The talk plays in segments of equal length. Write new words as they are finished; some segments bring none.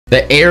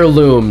the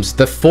heirlooms,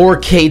 the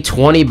 4K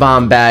 20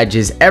 bomb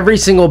badges, every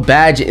single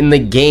badge in the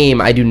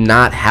game I do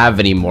not have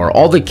anymore.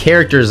 All the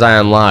characters I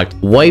unlocked,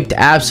 wiped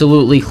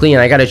absolutely clean.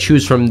 I gotta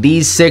choose from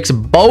these 6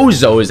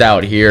 bozos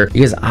out here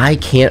because I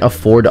can't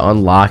afford to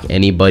unlock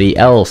anybody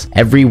else.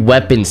 Every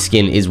weapon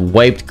skin is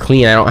wiped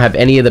clean. I don't have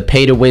any of the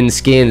pay-to-win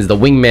skins, the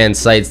wingman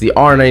sites, the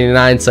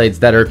R99 sites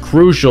that are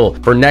crucial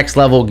for next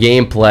level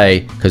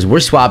gameplay because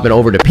we're swapping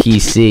over to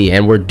PC,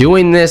 and we're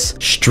doing this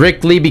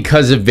strictly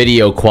because of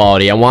video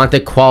quality. I want the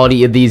quality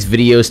of these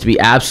videos to be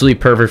absolutely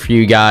perfect for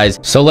you guys.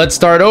 So let's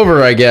start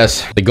over, I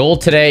guess. The goal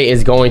today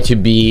is going to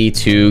be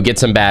to get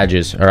some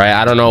badges. All right,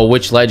 I don't know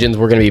which legends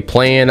we're going to be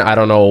playing. I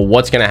don't know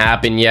what's going to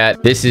happen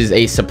yet. This is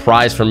a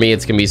surprise for me.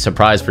 It's going to be a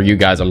surprise for you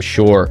guys, I'm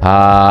sure.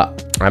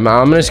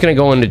 I'm just gonna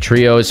go into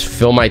trios,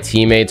 fill my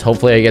teammates.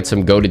 Hopefully I get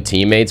some goated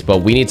teammates, but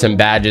we need some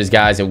badges,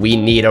 guys, and we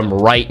need them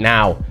right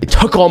now. It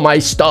took all my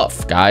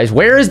stuff, guys.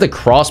 Where is the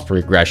cross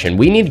progression?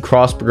 We need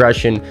cross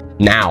progression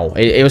now.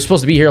 It was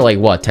supposed to be here like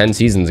what, 10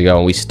 seasons ago,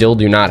 and we still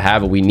do not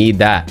have it. We need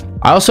that.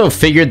 I also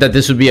figured that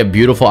this would be a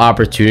beautiful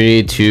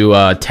opportunity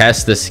to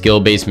test the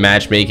skill-based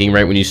matchmaking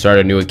right when you start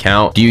a new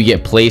account. Do you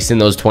get placed in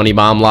those 20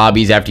 bomb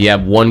lobbies after you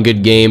have 1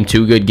 good game,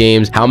 2 good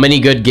games? How many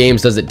good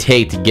games does it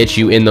take to get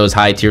you in those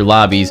high-tier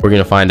lobbies? We're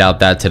gonna find out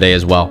that today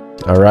as well.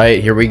 All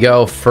right, here we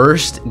go.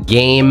 First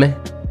game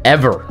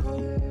ever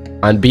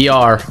on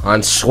BR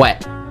on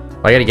Sweat.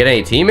 I gotta get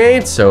any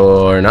teammates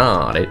or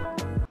not?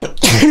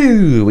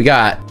 We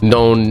got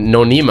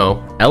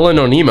Nemo, Ella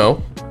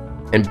Nemo,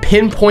 and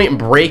Pinpoint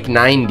Break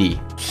 90.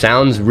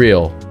 Sounds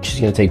real. She's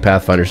gonna take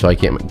Pathfinder so I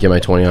can't get my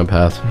 20 on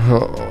Path.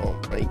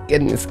 Oh my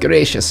goodness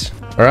gracious.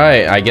 All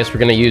right, I guess we're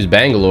gonna use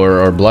Bangalore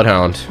or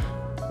Bloodhound,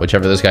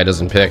 whichever this guy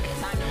doesn't pick.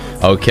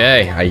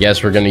 Okay, I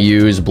guess we're gonna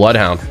use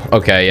Bloodhound.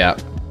 Okay, yeah.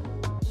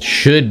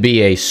 Should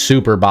be a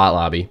super bot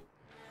lobby. Is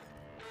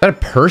that a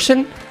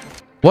person?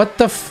 What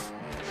the f...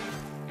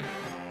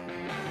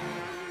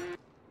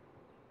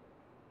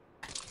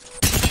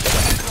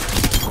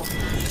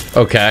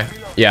 Okay,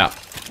 yeah.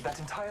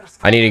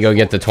 I need to go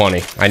get the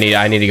 20. I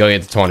need to go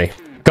get the 20.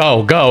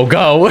 Go, go,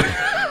 go.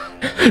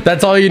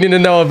 That's all you need to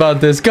know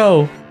about this.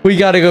 Go. We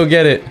gotta go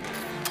get it.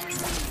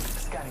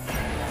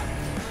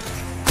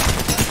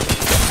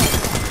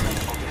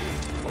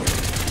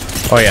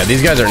 Oh yeah,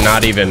 these guys are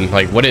not even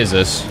like, what is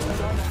this?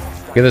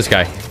 Look at this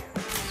guy.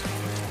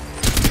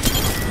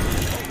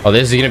 Oh,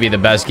 this is gonna be the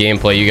best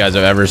gameplay you guys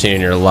have ever seen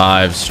in your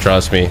lives.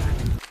 Trust me.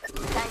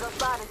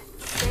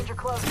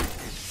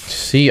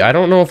 See, I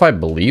don't know if I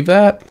believe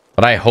that,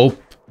 but I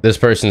hope this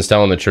person's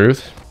telling the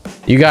truth.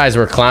 You guys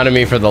were clowning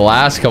me for the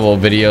last couple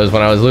of videos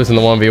when I was losing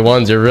the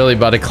 1v1s. You're really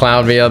about to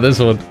clown me on this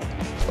one.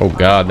 Oh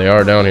god, they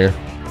are down here.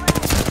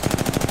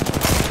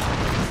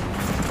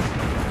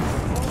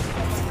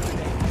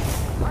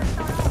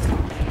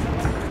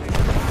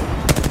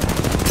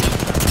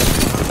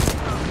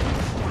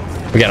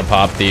 We gotta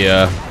pop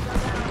the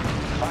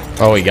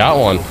oh, we got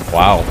one.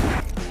 Wow.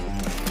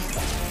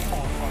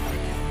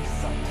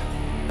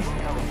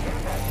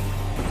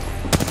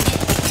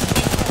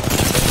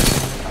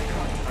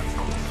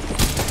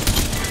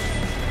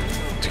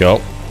 Let's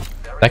go.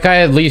 That guy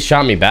at least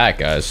shot me back,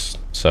 guys,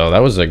 so that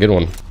was a good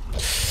one.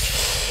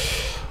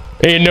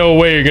 Ain't no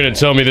way you're gonna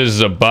tell me this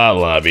is a bot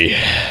lobby.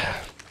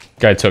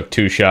 Guy took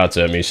 2 shots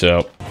at me,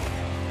 so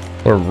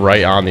we're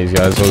right on these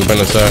guys. What was I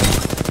gonna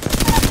say?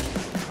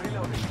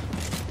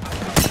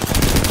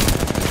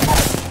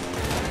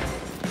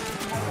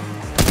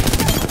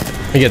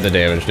 You get the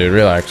damage, dude.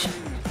 Relax.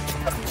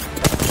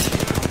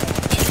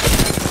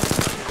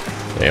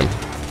 Damn.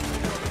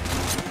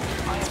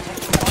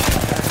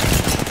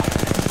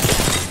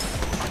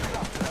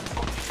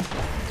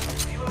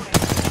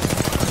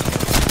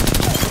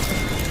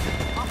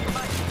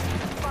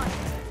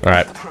 All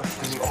right.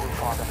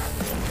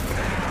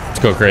 Let's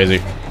go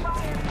crazy.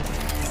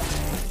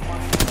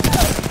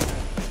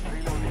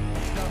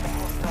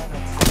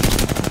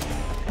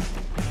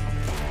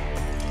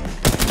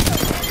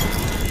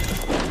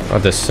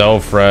 Not the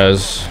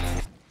self-res.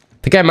 I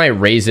think I might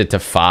raise it to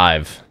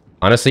 5.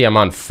 Honestly, I'm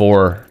on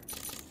 4.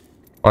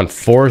 On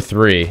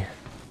 4-3.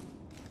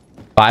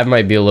 5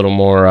 might be a little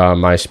more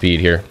my speed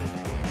here.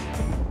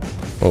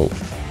 Oh.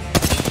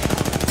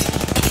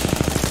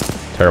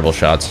 Terrible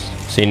shots.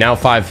 See, now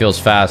 5 feels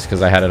fast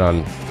because I had it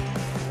on...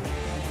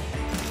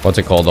 What's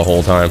it called the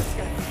whole time?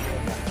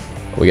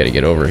 We got to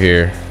get over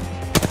here.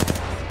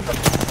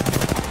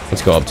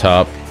 Let's go up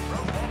top.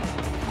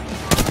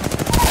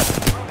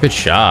 Good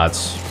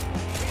shots.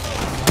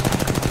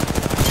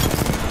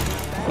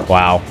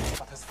 Wow,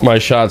 my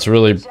shot's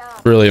really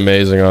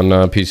amazing on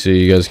PC.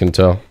 You guys can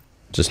tell,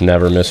 just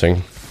never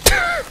missing.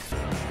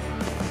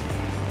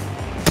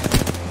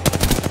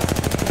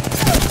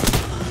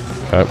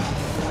 Okay.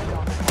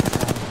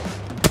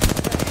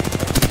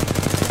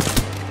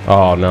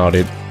 Oh no,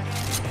 dude.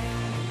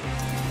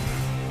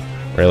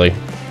 Really?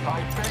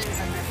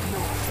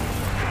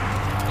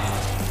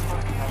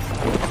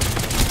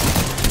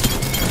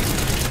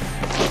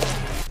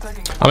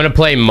 I'm gonna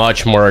play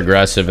much more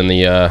aggressive in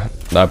the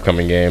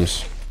upcoming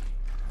games.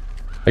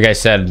 Like I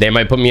said, they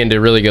might put me into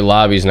really good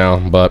lobbies now,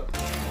 but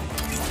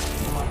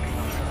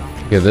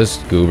look at this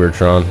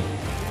Goobertron.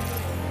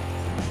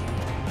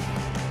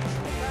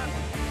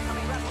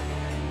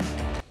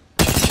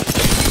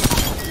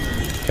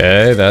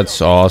 Okay, that's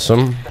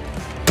awesome.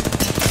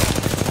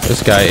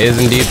 This guy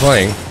is indeed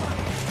playing.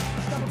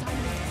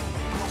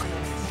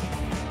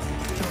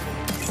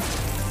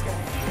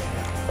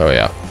 Oh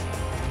yeah.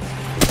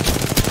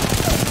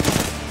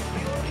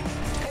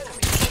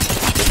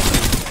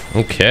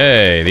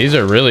 Okay, these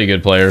are really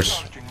good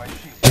players.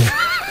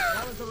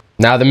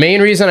 Now, the main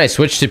reason I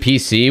switched to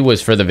PC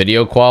was for the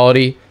video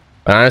quality.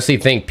 I honestly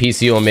think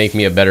PC will make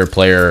me a better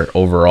player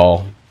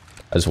overall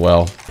as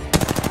well.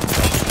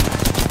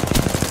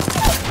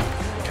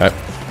 Okay.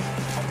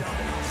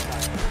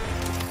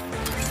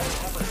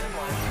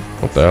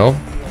 What the hell?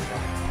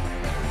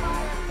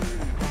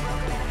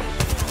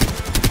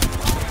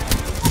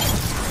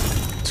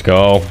 Let's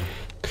go.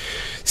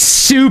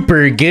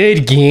 Super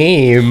good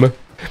game.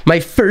 My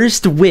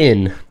first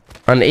win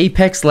on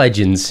Apex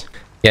Legends.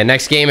 Yeah,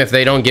 next game, if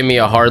they don't give me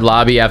a hard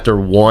lobby after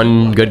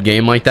one good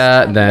game like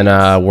that, then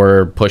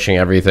we're pushing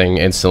everything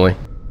instantly.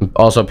 I'm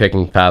also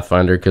picking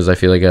Pathfinder because I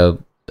feel like I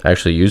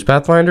actually use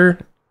Pathfinder.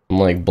 I'm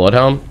like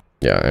Bloodhound.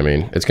 Yeah, I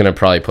mean, it's going to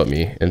probably put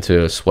me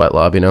into a sweat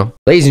lobby now.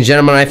 Ladies and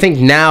gentlemen, I think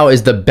now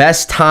is the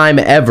best time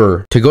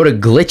ever to go to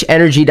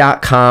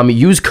glitchenergy.com,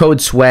 use code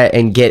SWEAT,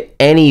 and get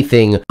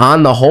anything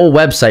on the whole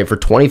website for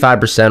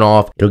 25%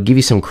 off. It'll give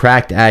you some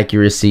cracked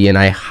accuracy, and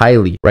I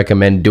highly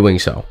recommend doing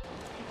so.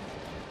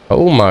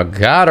 Oh my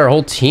god, our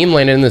whole team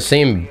landed in the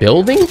same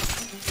building?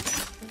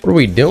 What are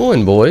we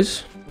doing,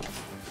 boys?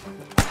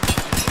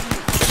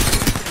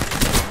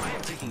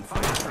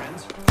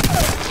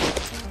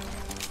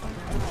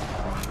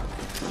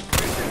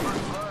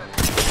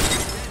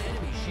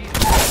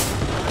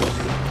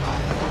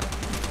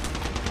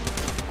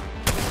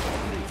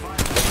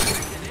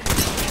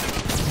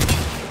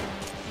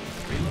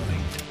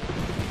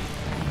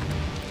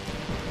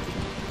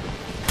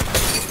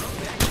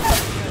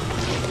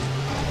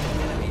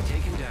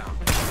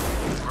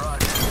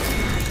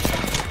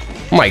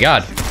 Oh my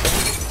god.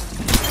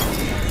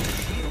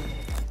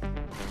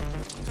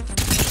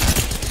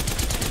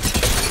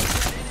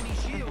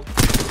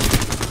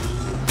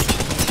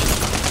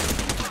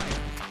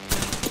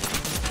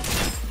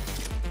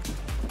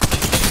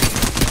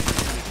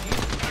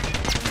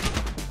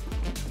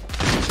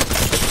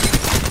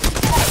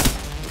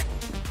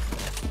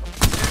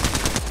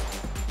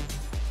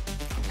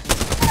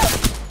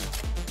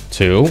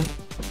 Two.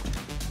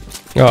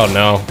 Oh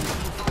no.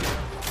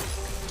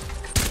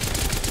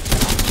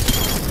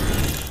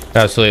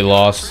 Absolutely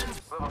lost.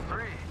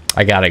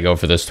 I gotta go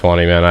for this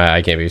 20, man.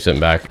 I can't be sitting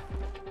back.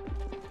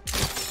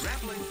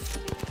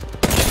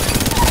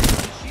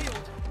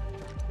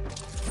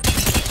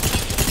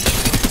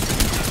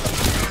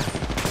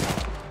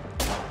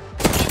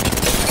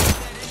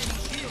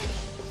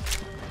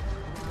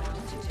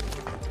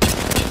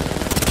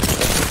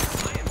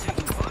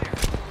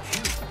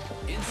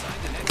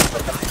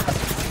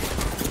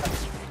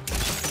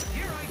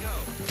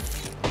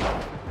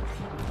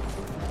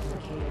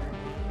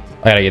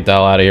 I gotta get the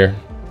hell out of here.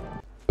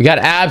 We got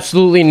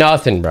absolutely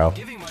nothing, bro.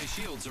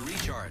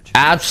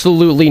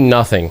 Absolutely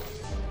nothing.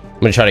 I'm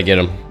gonna try to get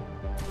him.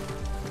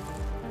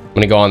 I'm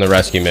gonna go on the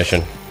rescue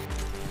mission.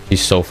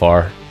 He's so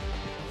far. I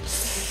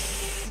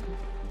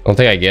don't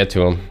think I get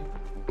to him.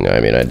 No,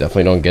 I mean, I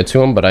definitely don't get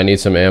to him, but I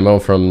need some ammo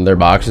from their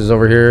boxes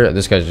over here.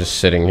 This guy's just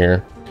sitting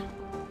here.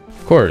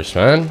 Of course,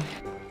 man.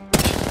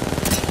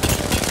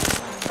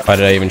 Why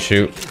did I even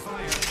shoot?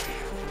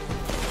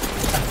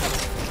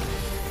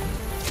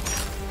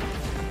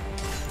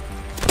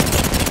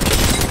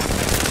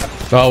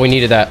 Oh, we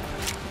needed that.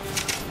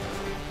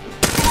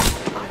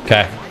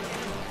 Okay.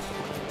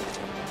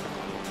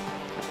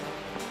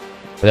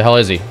 Where the hell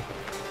is he?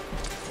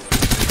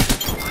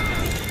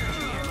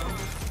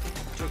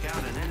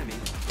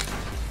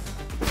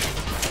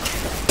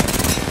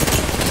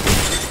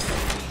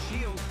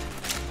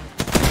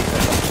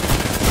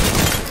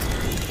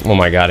 Oh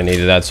my god, I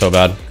needed that so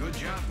bad.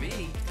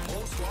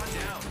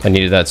 I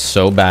needed that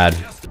so bad.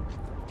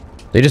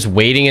 They just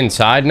waiting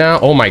inside now?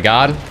 Oh my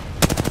god.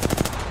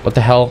 What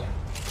the hell?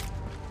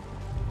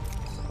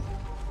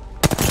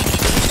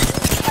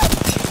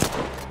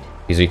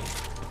 Easy.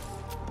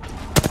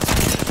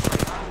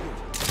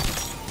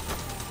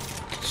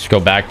 Just go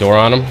back door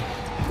on him.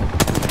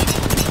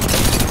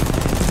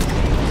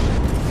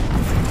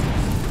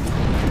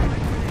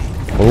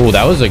 Oh,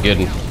 that was a good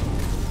one.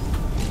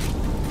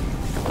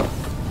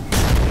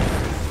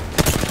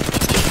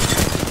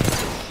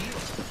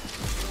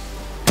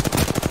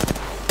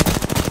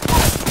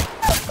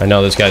 I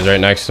know this guy's right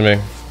next to me.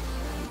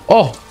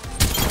 Oh!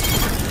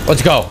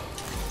 Let's go.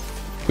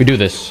 We do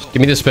this.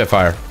 Give me the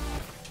Spitfire.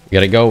 We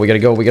gotta go, we gotta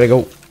go, we gotta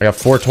go. I got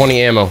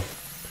 420 ammo.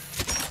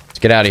 Let's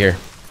get out of here.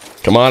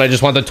 Come on, I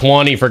just want the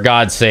 20 for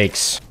God's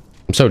sakes.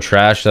 I'm so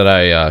trash that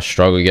I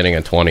struggle getting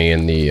a 20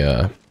 in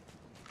the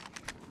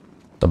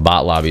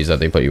bot lobbies that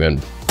they put you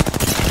in.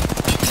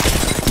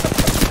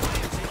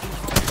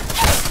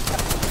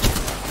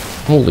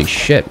 Holy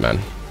shit, man.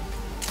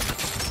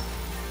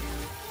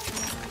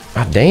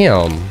 God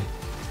damn.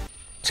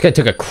 This guy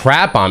took a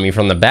crap on me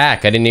from the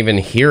back. I didn't even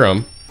hear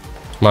him.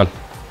 Come on.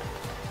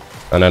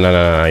 No, no, no,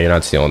 no, no. You're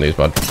not stealing these,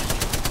 bud.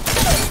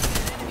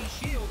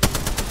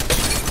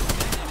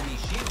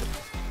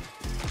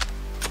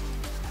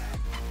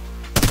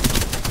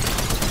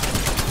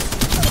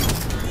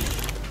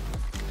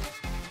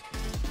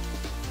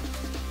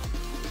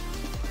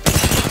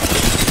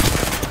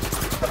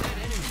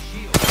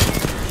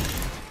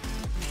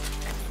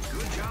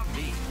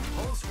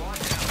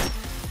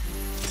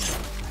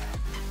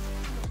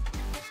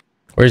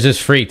 Where's this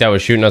freak that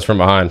was shooting us from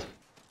behind?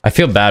 I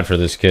feel bad for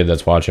this kid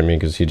that's watching me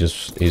because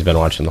he's been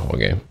watching the whole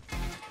game.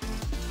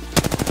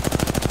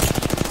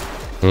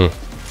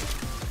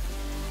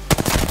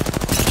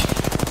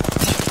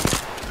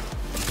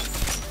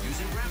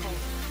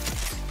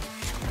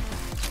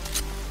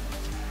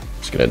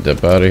 Just gonna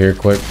dip out of here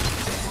quick.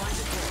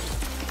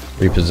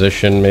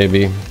 Reposition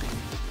maybe.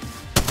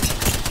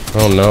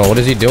 Oh no, what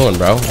is he doing,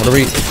 bro? What are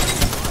we?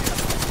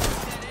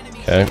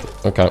 Okay,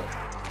 okay.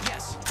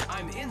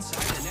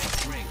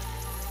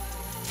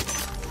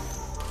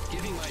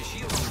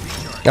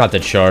 Got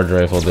the charge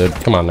rifle, dude.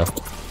 Come on now.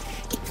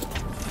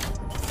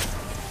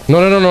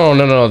 No, no, no, no,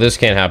 no, no. This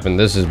can't happen.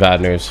 This is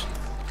bad news.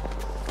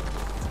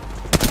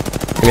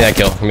 Give me that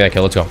kill. Give me that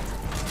kill. Let's go.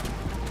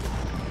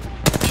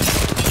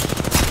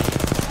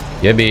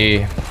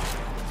 Yibby.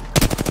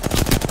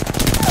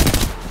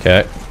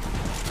 Okay.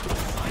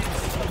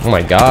 Oh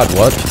my god,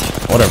 what?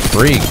 What a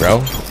freak,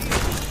 bro.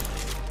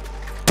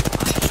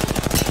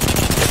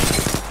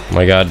 Oh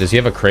my god, does he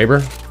have a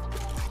Kraber?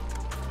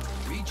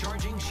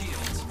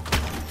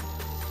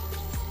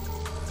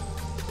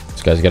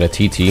 This guy's got a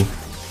TT.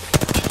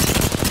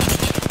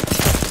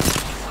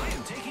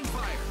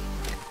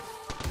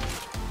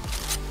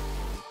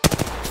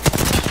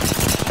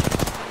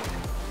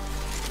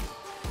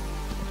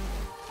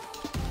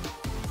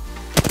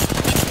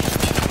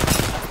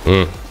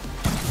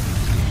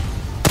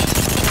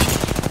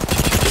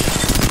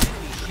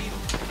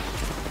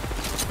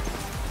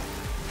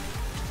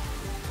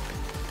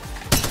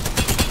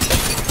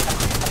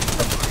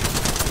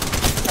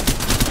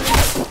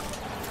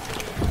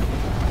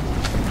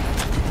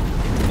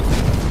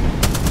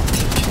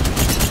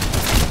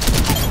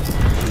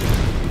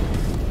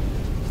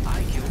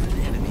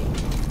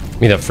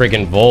 Me the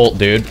freaking Volt,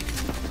 dude.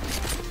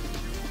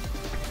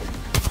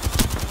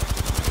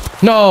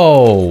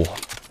 No.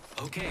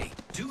 Okay,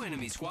 2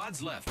 enemy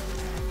squads left.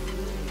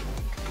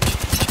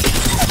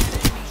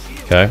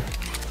 Okay.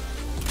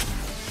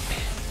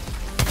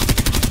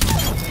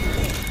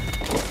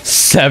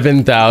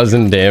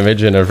 7,000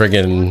 damage in a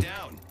freaking.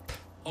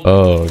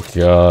 Oh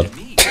god.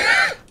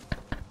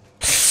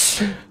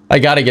 I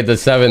gotta get the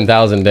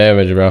 7,000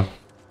 damage, bro.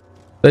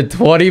 The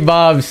 20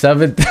 bomb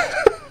 7.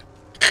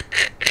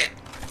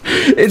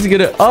 It's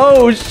gonna.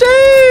 Oh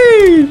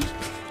shit!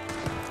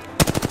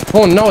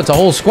 Oh no, it's a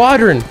whole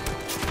squadron.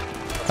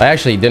 I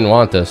actually didn't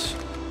want this.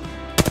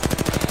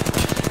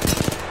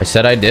 I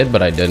said I did,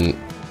 but I didn't.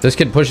 This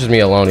kid pushes me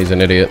alone. He's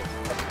an idiot.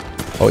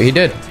 Oh, he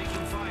did.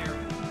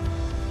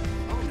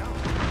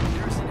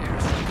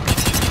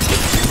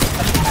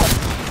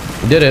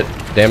 He did it.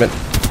 Damn it.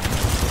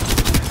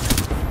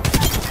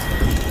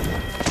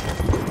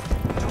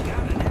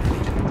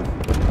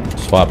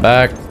 Swap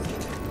back.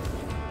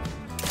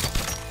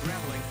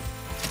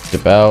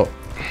 Dip out.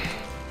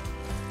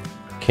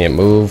 Can't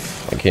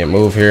move. I can't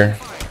move here.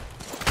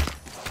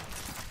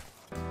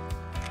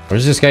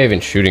 Where's this guy even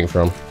shooting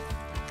from?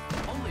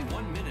 Only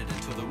 1 minute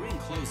until the ring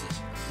closes.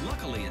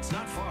 Luckily, it's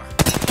not far.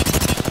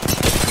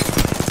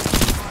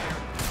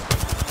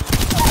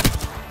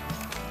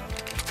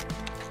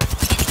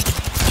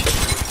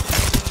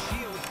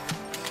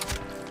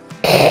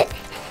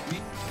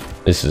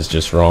 This is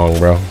just wrong,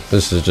 bro.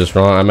 This is just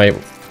wrong. I might.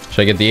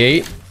 Should I get the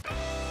 8?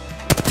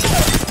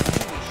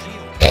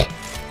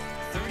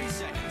 30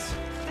 seconds.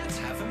 That's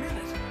half a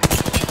minute.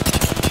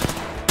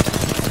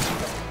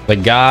 The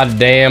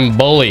goddamn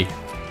bully.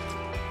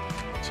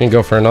 He's gonna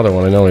go for another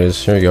one. I know he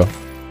is. Here we go.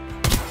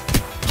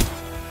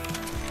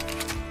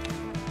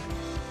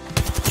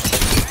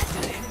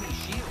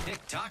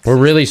 We're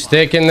really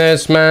sticking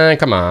this, man.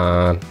 Come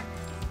on.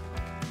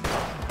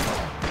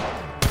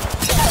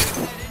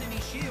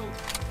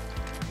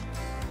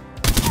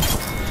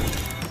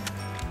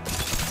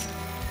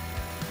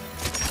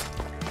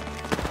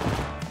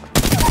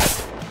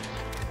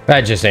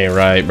 That just ain't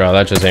right, bro.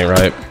 That just ain't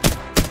right.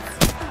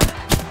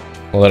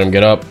 We'll let him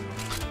get up.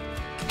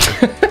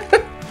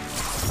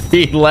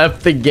 He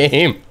left the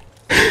game.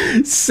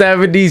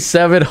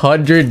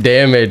 7,700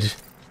 damage.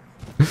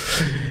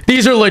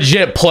 These are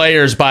legit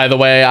players, by the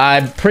way.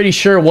 I'm pretty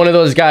sure one of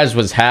those guys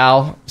was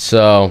Hal.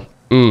 So,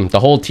 the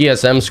whole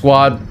TSM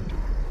squad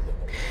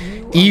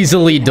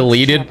easily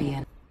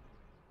deleted.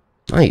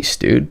 Nice,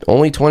 dude.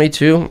 Only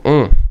 22?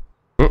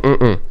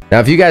 Now,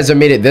 if you guys have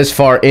made it this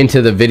far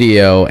into the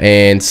video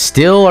and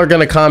still are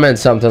going to comment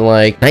something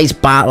like, nice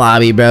bot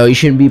lobby, bro. You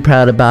shouldn't be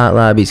proud of bot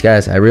lobbies.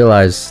 Guys, I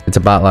realize it's a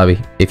bot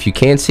lobby. If you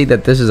can't see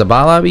that this is a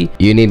bot lobby,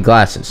 you need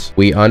glasses.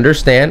 We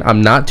understand.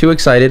 I'm not too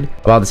excited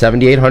about the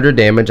 7,800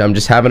 damage. I'm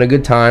just having a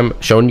good time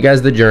showing you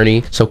guys the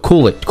journey. So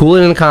cool it. Cool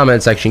it in the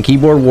comment section.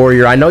 Keyboard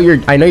warrior. I know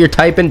you're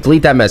typing.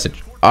 Delete that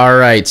message. All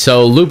right,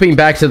 so looping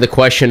back to the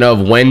question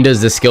of when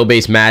does the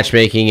skill-based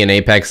matchmaking in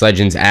Apex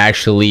Legends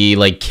actually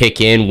like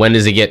kick in? When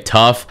does it get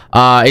tough?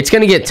 It's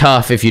gonna get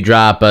tough if you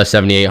drop a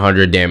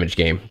 7,800 damage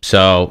game.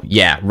 So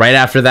yeah, right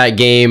after that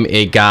game,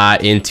 it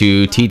got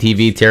into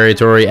TTV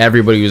territory.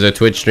 Everybody was a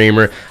Twitch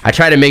streamer. I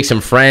tried to make some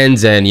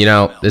friends, and you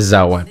know, this is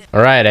how it went.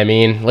 All right, I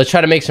mean, let's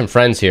try to make some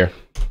friends here.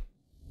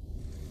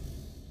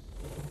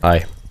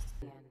 Hi.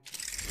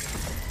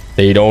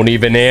 They don't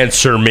even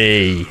answer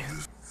me.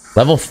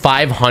 Level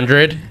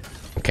 500?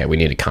 Okay, we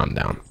need to calm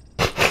down.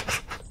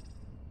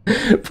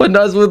 Putting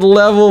us with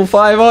level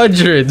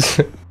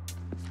 500s.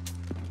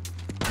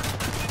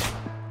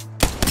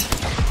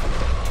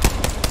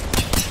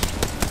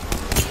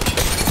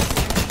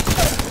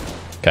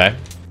 Okay.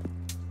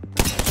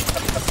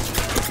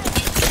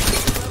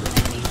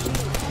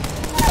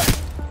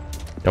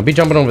 Don't be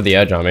jumping over the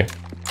edge on me.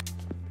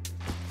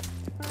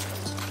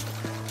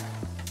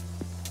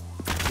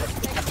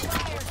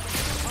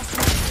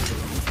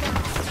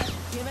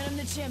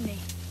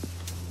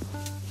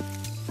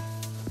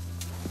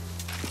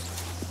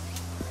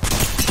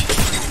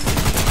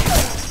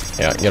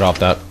 Yeah, get off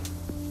that.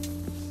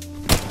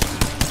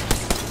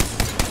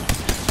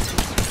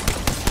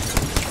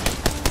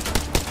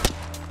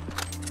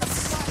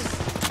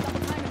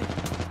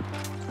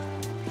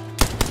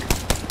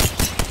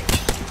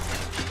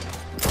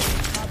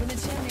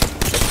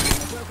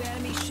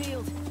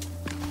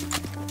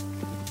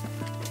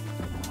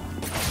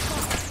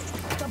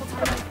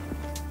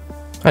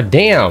 God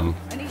damn.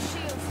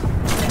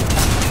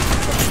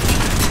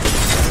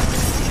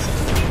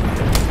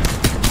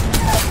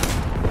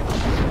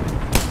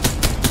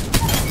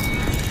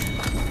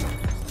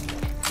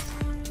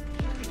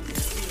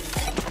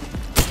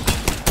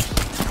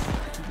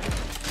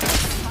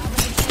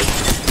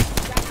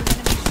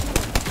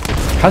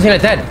 How's he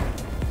not dead?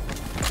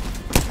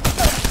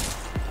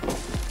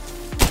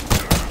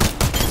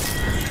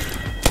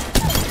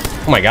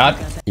 Oh my god.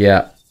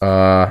 Yeah,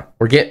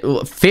 we're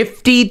getting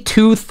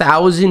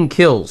 52,000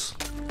 kills.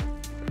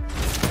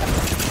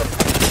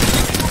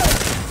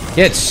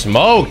 Get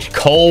smoked,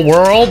 Cole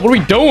World. What are we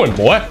doing,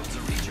 boy? I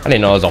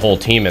didn't know there was a whole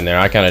team in there.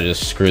 I kind of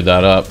just screwed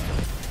that up.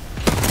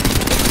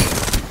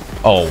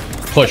 Oh,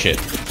 push it.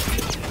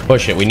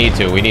 Push it. We need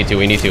to. We need to.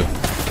 We need to.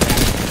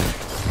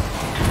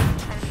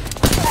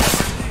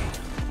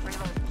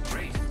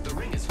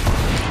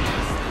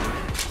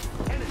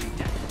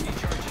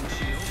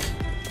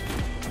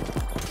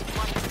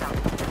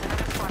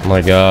 Oh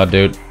my god,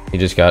 dude. He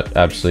just got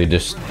absolutely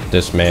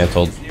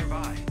dismantled.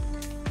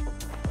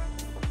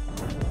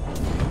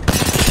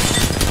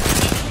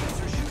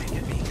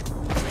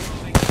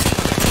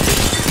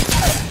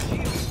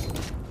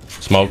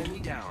 Smoked.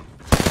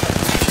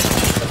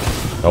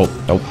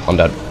 Oh, nope, I'm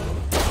dead.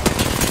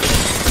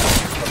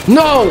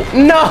 No!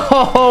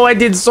 No! I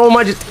did so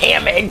much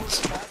damage!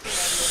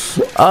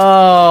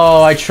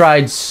 Oh, I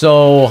tried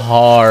so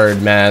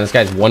hard, man. This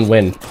guy's one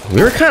win.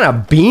 We were kind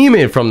of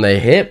beaming from the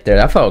hip there.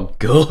 That felt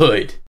good.